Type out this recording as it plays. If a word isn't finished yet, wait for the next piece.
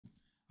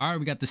All right,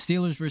 we got the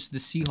Steelers versus the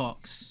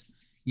Seahawks.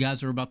 You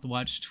guys are about to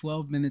watch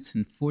 12 minutes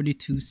and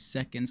 42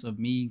 seconds of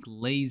me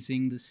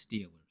glazing the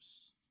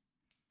Steelers.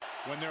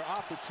 When their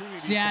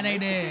opportunities See how they to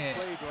make the did. big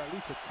plays, or at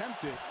least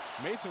attempt it,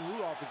 Mason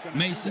Rudolph is going to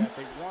do that.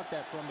 They want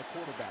that from the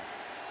quarterback.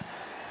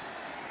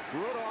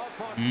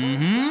 Rudolph on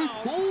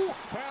first down. Ooh.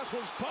 Pass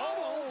was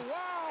bobbled.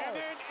 Wow. And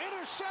then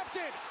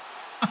intercepted.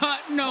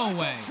 No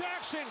way.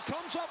 Jackson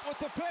comes up with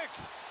the pick.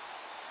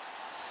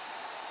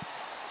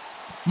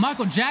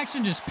 Michael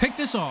Jackson just picked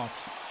us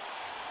off.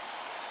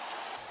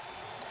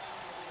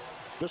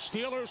 The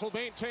Steelers will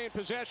maintain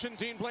possession.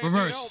 Dean Blaine.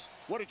 Reverse.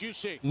 What did you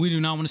see? We do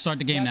not want to start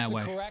the game that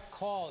way. That's the correct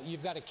call.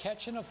 You've got a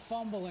catch and a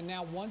fumble, and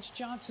now once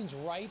Johnson's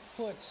right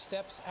foot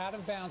steps out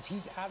of bounds,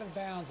 he's out of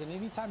bounds. And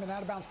anytime an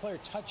out-of-bounds player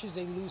touches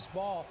a loose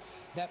ball,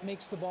 that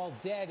makes the ball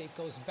dead. It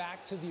goes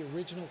back to the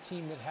original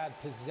team that had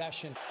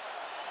possession.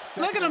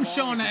 Look at them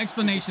showing the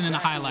explanation in the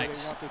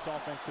highlights.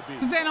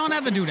 Because they don't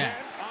ever do that.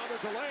 On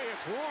the delay,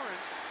 it's Warren.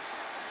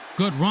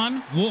 Good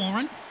run,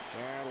 Warren.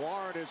 And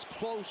Warren is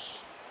close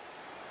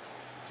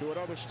to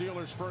another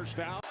Steelers first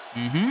down.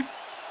 Mm-hmm.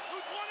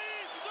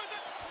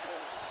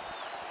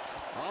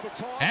 On the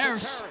toss,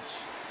 Harris.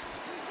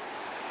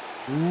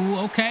 Ooh,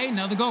 okay.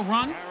 Another go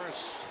run.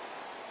 Harris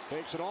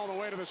takes it all the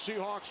way to the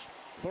Seahawks.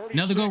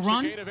 Another go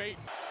run.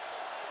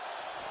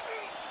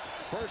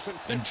 First and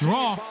the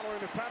draw. Following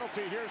the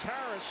penalty, here's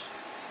Harris.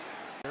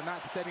 They're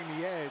not setting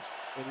the edge.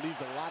 It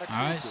leaves a lot of all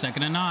right,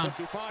 2nd and 9.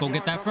 Let's go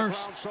get that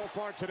first. So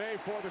far today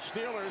for the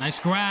Steelers. Nice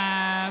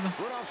grab.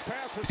 Rudolph's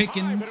pass was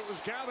Pickens. high, but it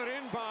was gathered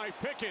in by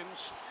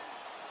Pickens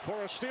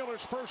for a Steelers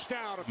first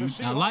down at the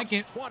Seahawks. I like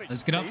it. 20.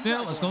 Let's get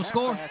upfield. Let's go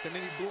score. And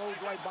then he blows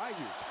right by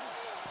you.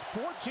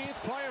 14th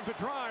play of the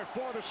drive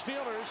for the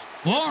Steelers.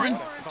 Warren,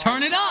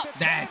 turn it up.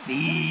 That's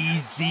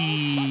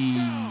easy.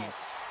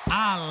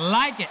 I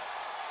like it.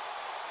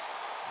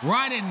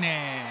 Right in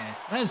there.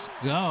 Let's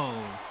go.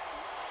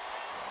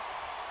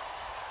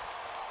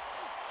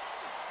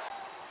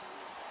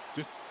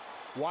 Just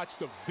watch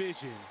the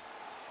vision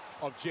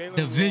of Jalen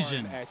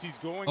Warren as he's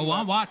going. Oh,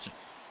 I'm watching.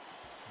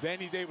 Then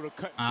he's able to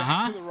cut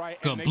back to the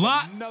right. Good and make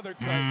block. Another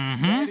cut.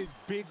 That is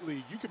big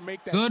league. You can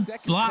make that good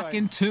second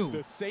blocking cut. too.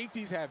 The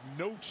safeties have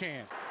no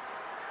chance.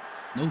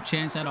 No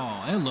chance at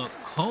all. It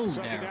looked cold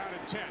there. Down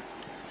at 10.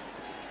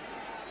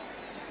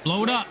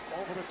 Blow it up.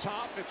 Over the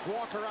top. It's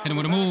Walker out. Hit him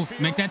with a move.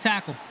 Make that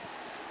tackle.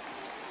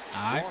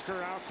 All right.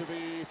 Walker out to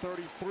the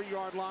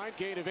 33-yard line.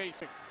 Gain of 8.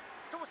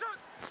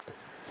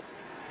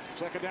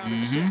 Second down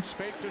and 6.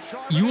 Fake to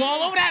Sharp. You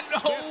all over that?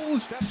 No.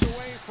 Steps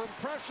away from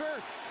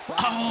pressure.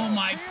 Oh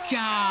my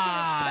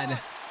God.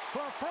 For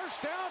a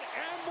first down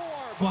and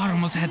more. Water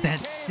almost had that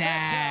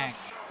sack.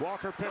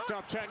 Walker picked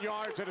up 10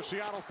 yards at a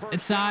Seattle first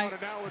Inside. down.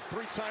 And now with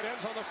 3 tight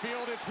ends on the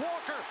field, it's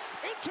Walker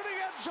into the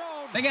end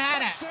zone. Look at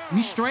that.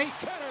 We straight.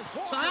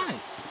 It's all right.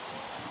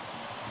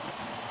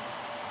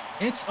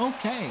 It's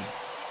okay.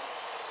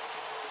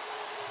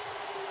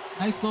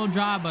 Nice little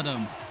drive by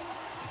them.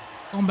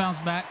 Don't bounce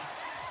back.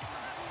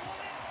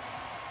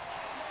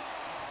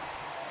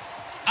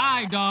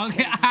 Aye, dog.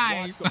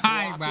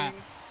 Aye, bro.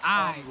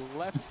 Aye.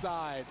 Left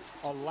side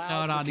allows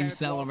shout out these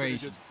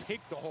celebrations. Just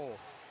pick the hole.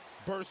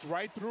 Burst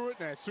right through it,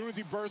 and as soon as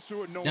he bursts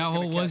through it, no that one's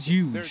hole gonna was catch it.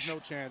 huge. There's no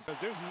chance.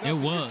 There's it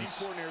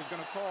was. Your coordinator is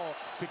going to call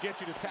to get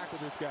you to tackle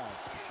this guy.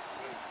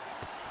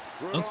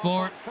 Look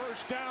for it.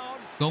 First down.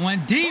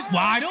 Going deep,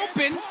 wide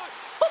open.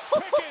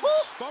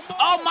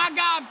 Oh my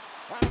God.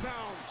 Out of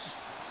bounds.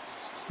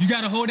 You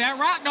got to hold that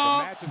rock,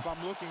 dog. The matchup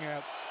I'm looking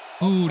at.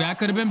 Ooh, that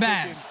could have been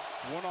bad.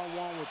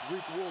 One-on-one with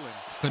Rick Woolen.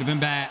 Could have been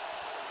bad.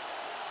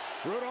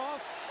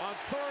 Rudolph on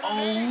 3rd Oh,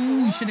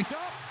 and 8. you should have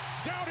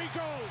Down he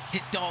goes.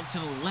 hit dog to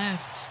the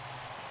left.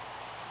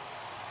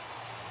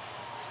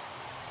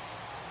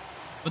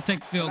 We'll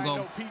take the field goal. I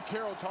know Pete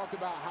Carroll talked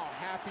about how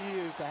happy he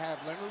is to have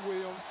Leonard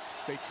Williams.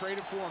 They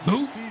traded for him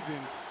Boop. this season.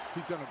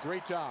 He's done a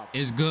great job.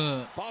 It's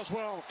good.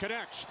 Boswell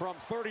connects from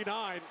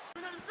 39.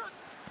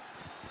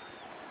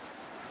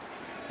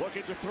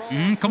 Looking to throw.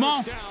 Come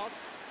on. Down.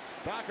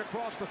 Back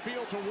across the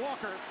field to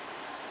Walker.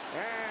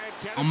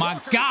 And oh my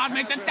Walker God,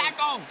 make the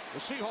tackle. The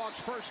Seahawks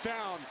first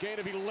down, gain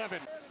of 11.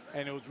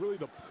 And it was really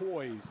the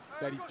poise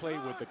that he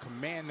played with, the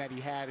command that he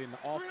had in the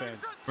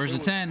offense. First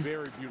and 10.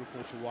 Very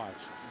beautiful to watch.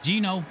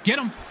 Gino, get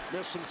him.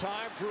 Missed some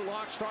time. Drew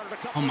Lock started a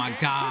couple Oh my of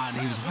God,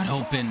 he was wide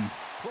open.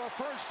 For a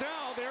first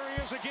down, there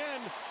he is again.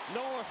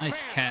 Noah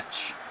Nice Fant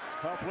catch.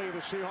 helped lead the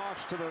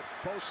Seahawks to the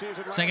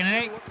postseason. 2nd and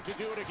 8. Looking to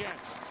do it again.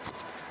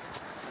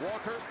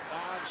 Walker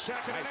on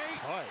 2nd and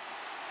 8.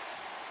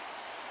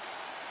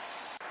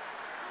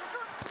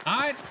 All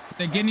right,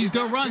 they're getting these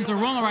good runs. They're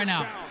rolling right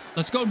now.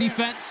 Let's go,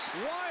 defense.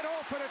 Wide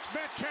open, it's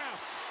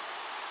Metcalf.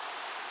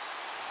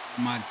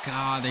 Oh my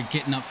God, they're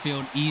getting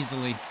upfield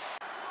easily.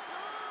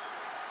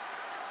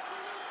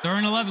 3rd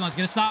and 11. Let's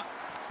get a stop.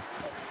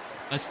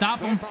 Let's stop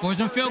him. Force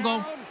him field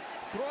goal.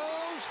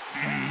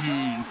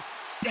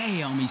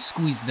 Damn, he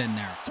squeezed it in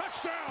there.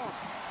 Touchdown.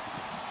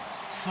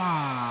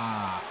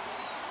 Fuck.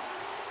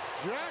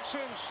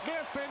 Jackson,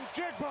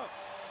 Smith-Njigba.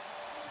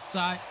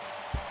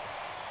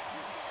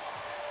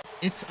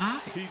 It's I.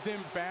 He's in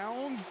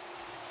bounds.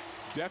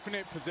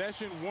 Definite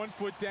possession, 1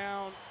 foot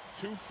down,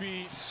 2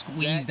 feet.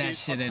 Squeeze that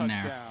shit in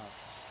there.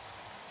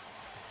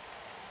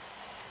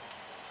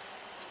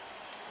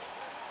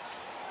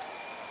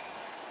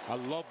 I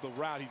love the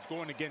route. He's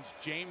going against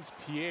James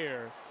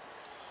Pierre.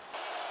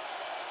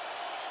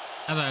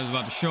 I thought he was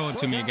about to show it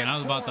to me again. I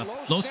was about to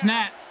low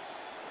snap.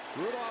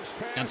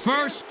 Got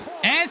first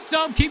and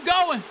some. Keep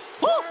going.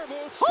 Woo.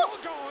 Woo.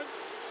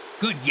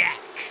 Good yak.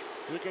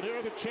 You can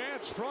hear the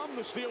chants from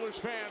the Steelers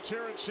fans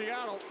here in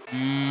Seattle.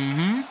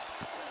 Mm-hmm.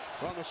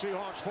 From the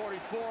Seahawks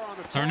 44 on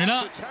the Turn it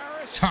up.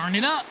 Turn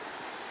it up.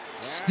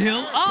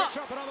 Still up.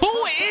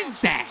 Who is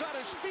that?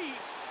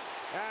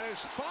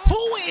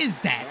 Who is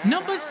that?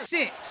 Number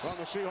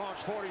 6.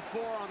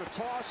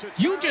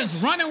 You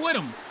just running with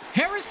him.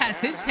 Harris has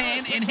his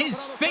hand in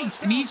his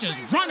face, and he's just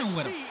running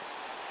with him.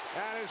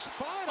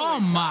 Oh,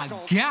 my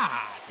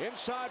God.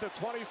 Inside the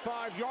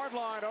 25-yard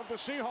line of the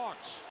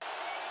Seahawks.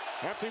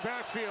 Empty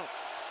backfield.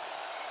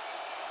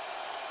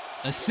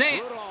 Let's say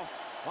it.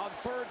 On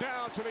third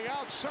down to the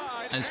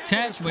outside. Let's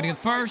catch with it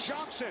first.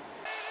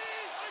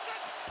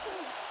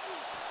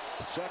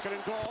 Second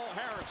and goal,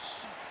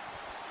 Harris.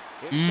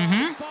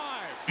 Harris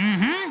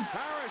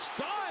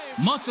dives.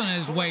 Muscling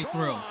his way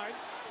through.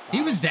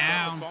 He was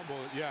down.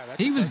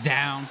 He was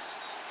down.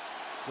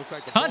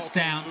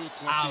 Touchdown.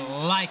 I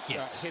like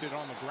it. Hit it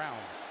on the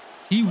ground.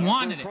 He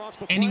wanted it,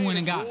 and he went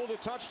and got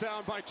it.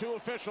 Touchdown by 2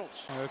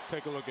 officials. Let's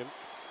take a look at.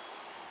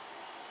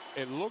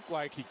 It looked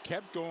like he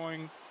kept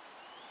going.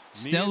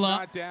 Still Knee is up.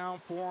 not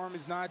down. Forearm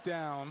is not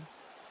down.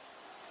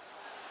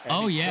 And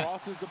Oh, he yeah.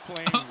 crosses the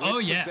plane Oh,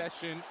 with yeah.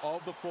 possession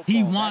of the football.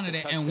 He That's wanted a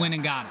it and touchdown. went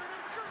and got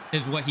it,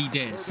 is what he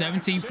did.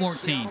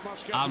 17-14.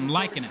 I'm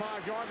liking it.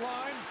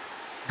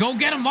 Go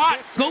get him, Watt.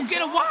 Go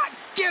get him, Watt.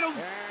 Get him.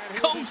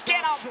 Go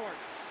get him.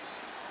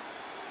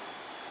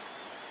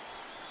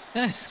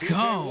 Let's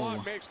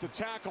go. Makes the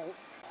tackle.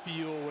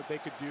 Feel what they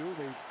could do.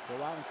 They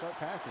go out and start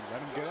passing.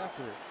 Let him get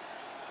after it.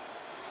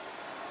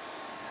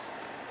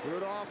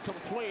 Rudolph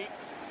complete.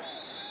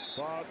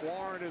 But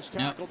Warren is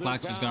tackled. Yep,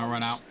 clock's just going to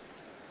run out.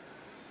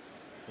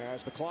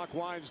 As the clock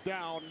winds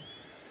down.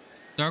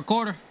 Third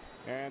quarter.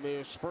 And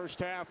this first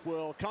half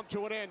will come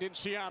to an end in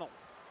Seattle.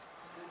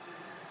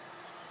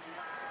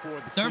 For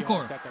the Third Seahawks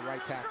quarter. at the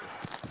right tackle.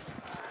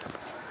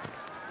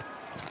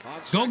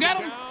 Go get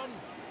him.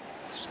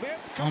 Smith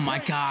Oh, my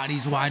God.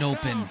 He's wide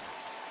open.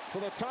 For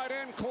the tight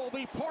end,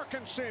 Colby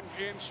Parkinson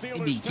in Steelers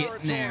He be getting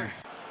territory. there.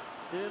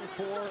 In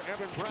for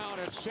Evan Brown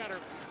at center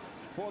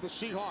for the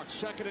Seahawks.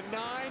 2nd and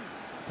 9.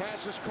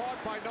 Pass is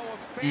caught by Noah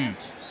Fant.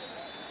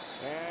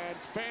 And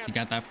Fant He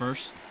got that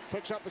first.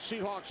 picks up the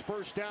Seahawks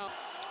first down.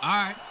 All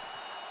right.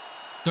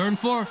 3rd and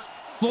 4th.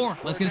 4.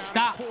 Let's get a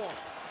stop. 4.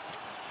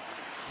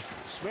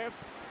 Smith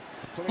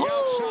to the Woo!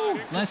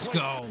 outside. Let's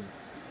go.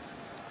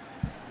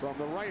 From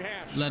the right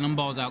hash. Letting them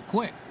balls out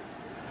quick.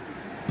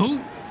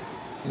 Boot.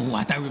 Ooh,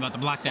 I thought we were about to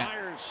block that.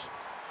 Myers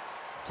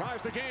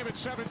ties the game at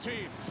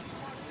 17.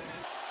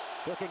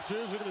 They're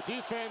confusing the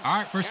defense. All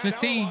right, first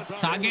 15.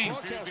 Tie game.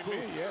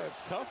 Yeah,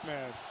 it's tough,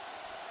 man.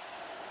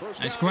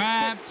 Nice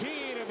grab.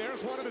 15, and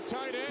there's one of the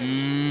tight ends.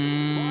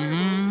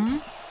 Mm-hmm.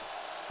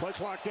 Play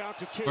clock down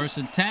to 2. 1st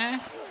and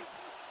 10.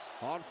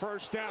 On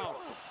first down.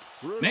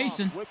 Rudolph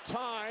Mason. with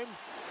time.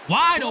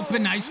 Wide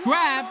open. Nice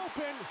grab.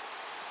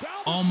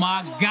 Oh,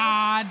 my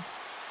God.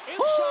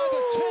 Inside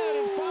the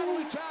 10 and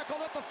finally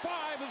tackled at the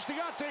 5 is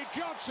Deontay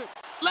Johnson.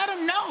 Let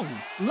him know.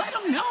 Let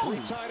him know.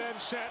 Tight end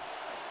set.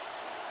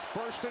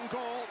 1st and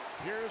goal.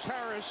 Here's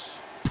Harris.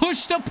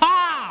 Push the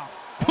pile.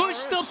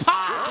 Push the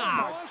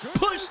pile. Oh,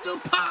 Push the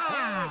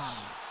pile.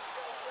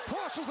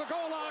 Crosses the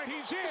goal line.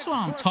 He's in. That's what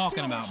I'm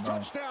talking about, bro.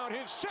 Touchdown,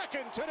 his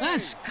 2nd today.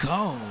 Let's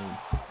go.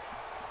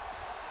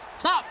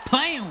 Stop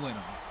playing with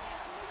him.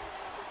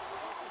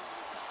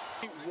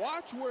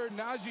 Watch where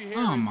Najee Harris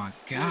Oh, my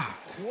God.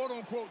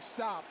 quote-unquote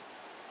stopped.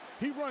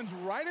 He runs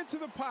right into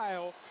the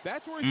pile.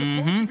 That's where he's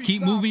supposed to be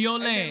Keep stopped. moving your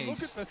And then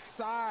legs. look at the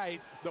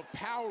size, the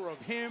power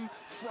of him,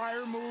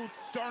 Freiermuth,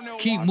 Darnell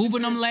Keep Washington.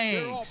 moving them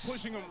They're all legs.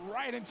 pushing him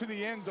right into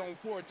the end zone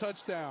for a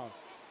touchdown.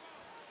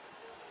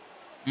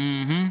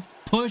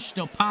 Push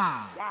the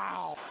pile.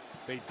 Wow.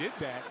 They did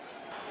that.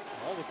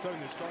 All of a sudden,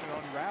 they're starting to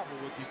unravel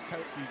with these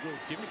little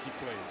gimmicky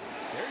plays.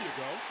 There you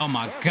go. Oh,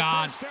 my There's a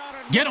God. touchdown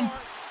and Get him. more.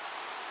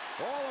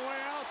 All the way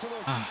out to the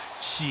Ah,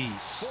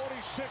 jeez.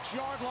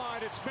 46-yard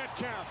line. It's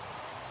Metcalf.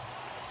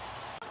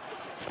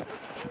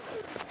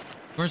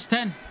 1st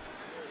 10.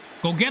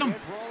 Go get him.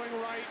 Smith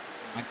rolling right.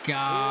 My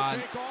God.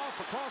 Take off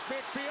across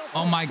midfield.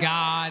 Oh, my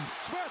God.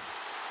 Smith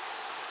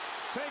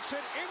takes it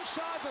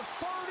inside the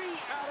 30,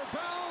 out of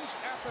bounds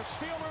at the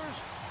Steelers'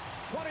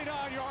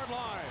 29-yard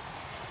line.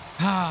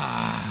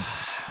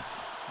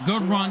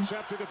 Good run. Seahawks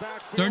after the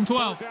backfield. 3rd and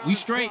 12. Third down We and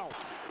straight. 12.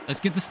 Let's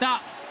get the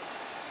stop.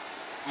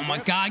 Oh, my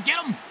God.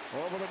 Get him.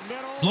 Over the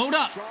middle. Blowed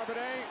up.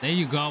 Charbonnet There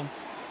you go.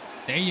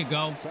 There you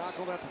go.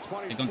 tackled at the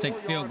 24-yard They're going to take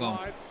the field goal.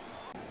 line.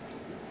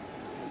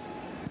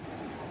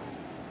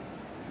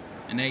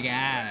 And they can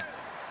have it.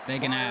 They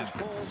can Myers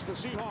have it. pulls the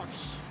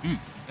Seahawks.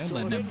 They're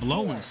letting it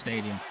blow in the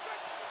stadium.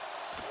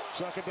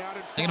 2nd down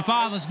and 5. Taking a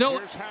 5. Let's do it.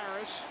 Here's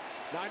Harris.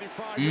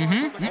 95 yards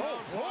on the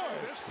ground. Boy,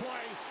 this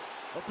play,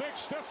 a big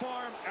stiff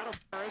arm out of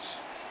Harris.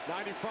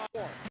 95.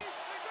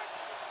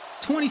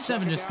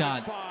 27 just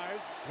got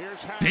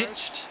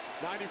bitched.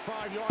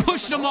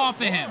 Pushed him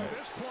off of him.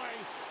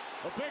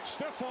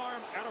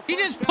 He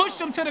just pushed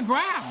him to the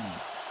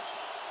ground.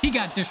 He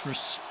got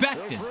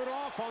disrespected.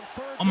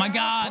 Oh my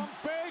God.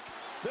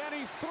 Then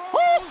he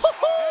throws.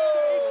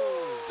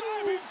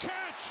 Diving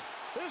catch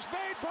is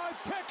made by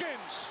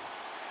Pickens.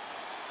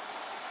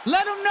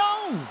 Let him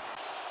know.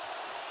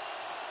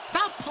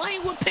 Stop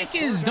playing with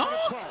Pickens,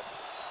 dog.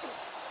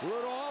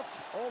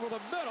 Rudolph over the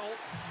middle.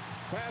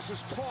 Pass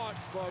is caught,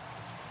 but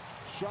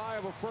shy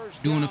of a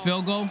first doing down. a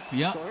field goal.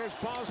 Yep. So here's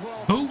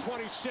Boswell, Boom.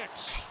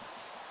 26.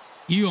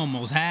 You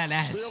almost had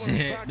that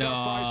shit,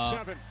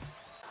 dog.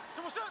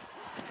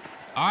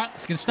 All right,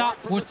 let's get a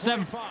stop. 4th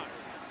 7.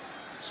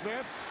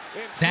 Smith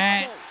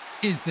That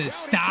is the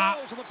stop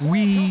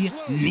we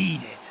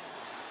needed.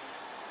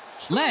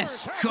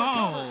 Let's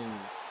go.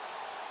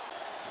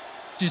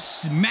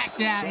 Just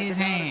smacked it out of his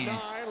hand.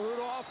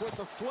 Rudolph with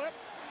the flip.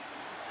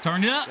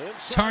 Turn it up.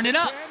 Turn it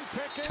up.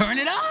 Turn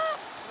it up.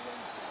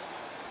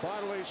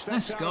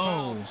 Let's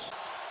go.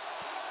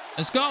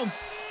 Let's go.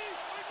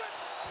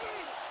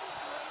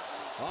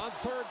 On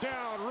 3rd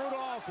down,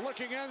 Rudolph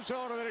looking end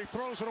zone, and then he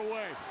throws it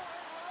away.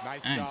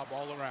 Nice job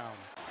all around.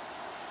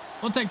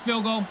 We'll take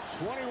field goal.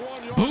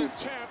 21-yard Boom.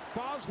 attempt.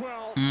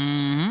 Boswell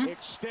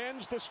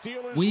extends the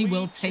Steelers We lead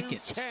will take to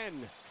it.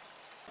 10.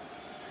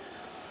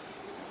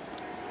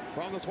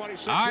 From the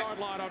 26-yard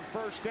line on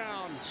 1st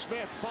down,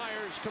 Smith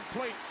fires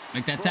complete.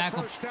 Make that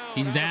tackle.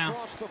 He's down.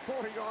 Across the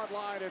 40-yard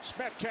line, it's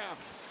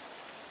Metcalf.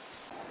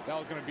 That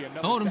was going to be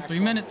another Told him sack 3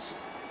 fumble. minutes.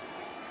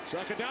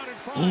 2nd down and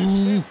 5.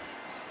 Ooh.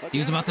 Smith He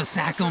was about to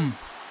sack him.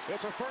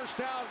 It's a 1st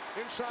down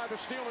inside the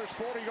Steelers'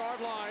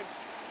 40-yard line.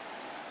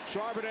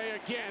 Charbonnet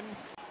again.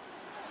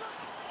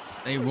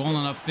 They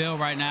rolling upfield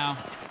right now.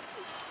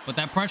 Put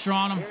that pressure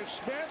on him. Here's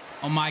Smith.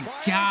 Oh my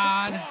Fires,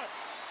 God. it's caught.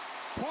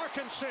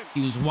 Parkinson.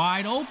 He was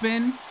wide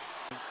open.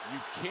 You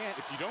can't,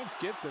 if you don't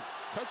get the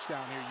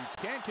touchdown here, you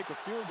can kick a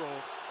field goal,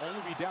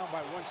 only be down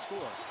by 1 score.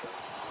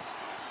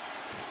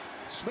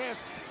 Smith.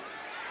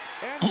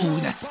 Oh,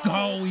 let's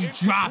go. He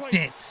dropped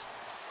it.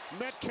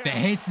 If it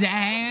hits your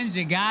hands,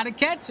 you got to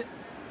catch it.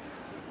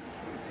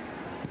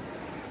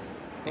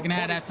 They can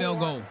have that field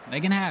goal. They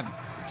can have it.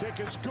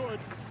 Kick is good.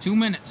 2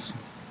 minutes.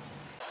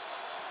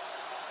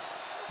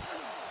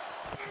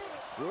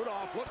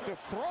 Rudolph looking to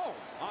throw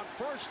on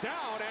 1st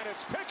down, and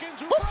it's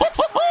Pickens who breaks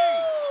free.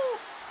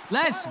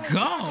 Let's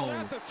go.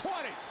 At the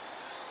 20.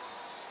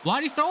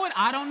 Why'd he throw it?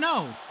 I don't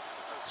know.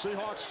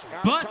 Seahawks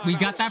out But of we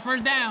got timeouts. that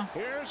 1st down.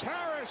 Here's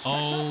Harris. Picks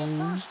Oh, up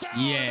the 1st down,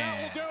 yeah. and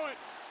that will do it.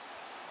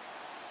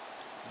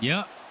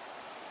 Yep.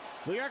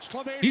 The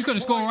exclamation He could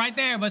have scored point. right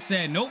there, but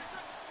said, nope.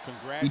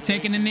 We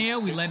taking the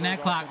nail. We letting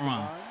that clock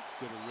run.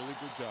 Did a really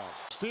good job.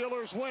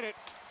 Steelers win it.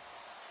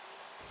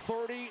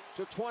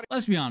 30-20.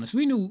 Let's be honest.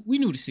 We knew the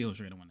Steelers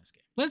were gonna win this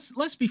game.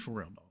 Let's be for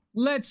real, though.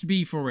 Let's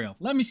be for real.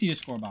 Let me see the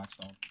score box,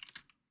 dog.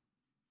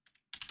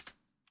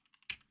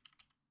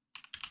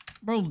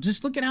 Bro,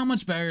 just look at how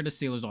much better the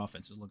Steelers'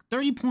 offense is looking.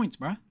 30 points,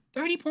 bro.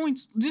 30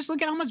 points. Just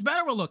look at how much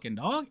better we're looking,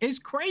 dog. It's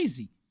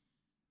crazy.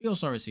 Feel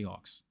sorry,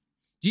 Seahawks.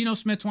 Geno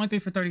Smith, 23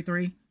 for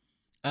 33.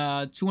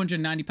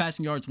 290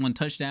 passing yards, 1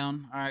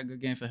 touchdown. All right,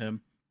 good game for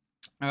him.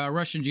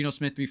 Rushing, Geno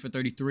Smith, 3 for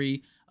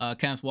 33.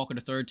 Kenneth Walker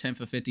III, 10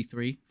 for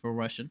 53 for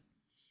rushing.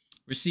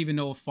 Receiving,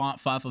 Noah Font,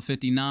 5 for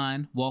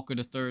 59. Walker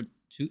III,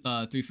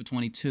 3 for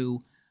 22.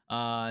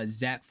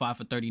 Zach, 5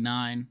 for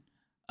 39.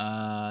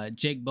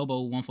 Jake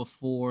Bobo, 1 for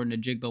 4.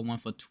 Njigba, 1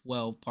 for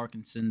 12.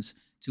 Parkinson's,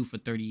 2 for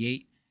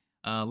 38.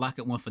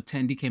 Lockett, 1 for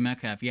 10. DK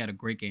Metcalf, he had a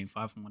great game,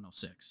 5 for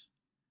 106.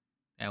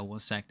 That 1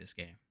 sack this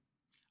game.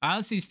 All right,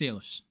 let's see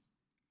Steelers.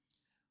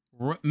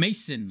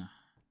 Mason,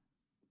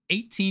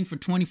 18 for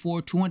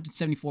 24,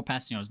 274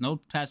 passing yards. No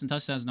passing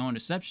touchdowns, no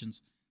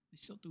interceptions. He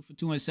still threw for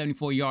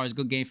 274 yards.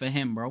 Good game for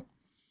him, bro.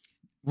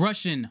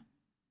 Rushing.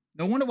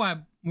 No wonder why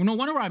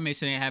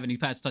Mason ain't having any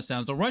passing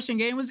touchdowns. The rushing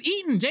game was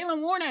eaten.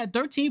 Jalen Warren had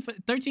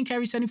 13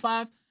 carries,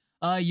 75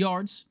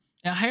 yards.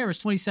 Harris,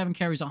 27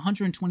 carries,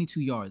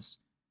 122 yards.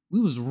 We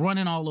was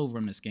running all over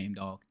him this game,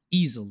 dog.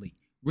 Easily.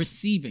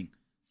 Receiving.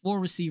 4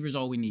 receivers,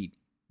 all we need.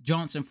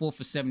 Johnson, 4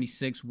 for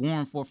 76.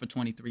 Warren, 4 for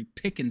 23.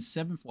 Pickens,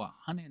 7 for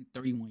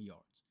 131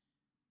 yards.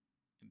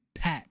 And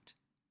Pat,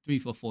 3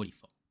 for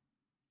 44.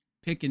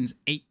 Pickens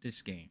ate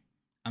this game.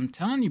 I'm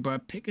telling you, bro,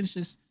 Pickens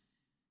just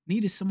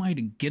needed somebody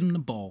to get him the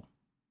ball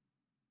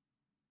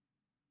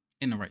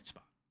in the right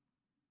spot.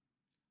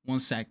 1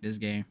 sack this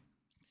game.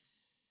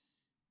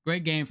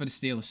 Great game for the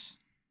Steelers.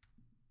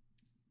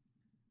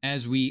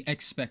 As we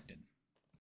expected.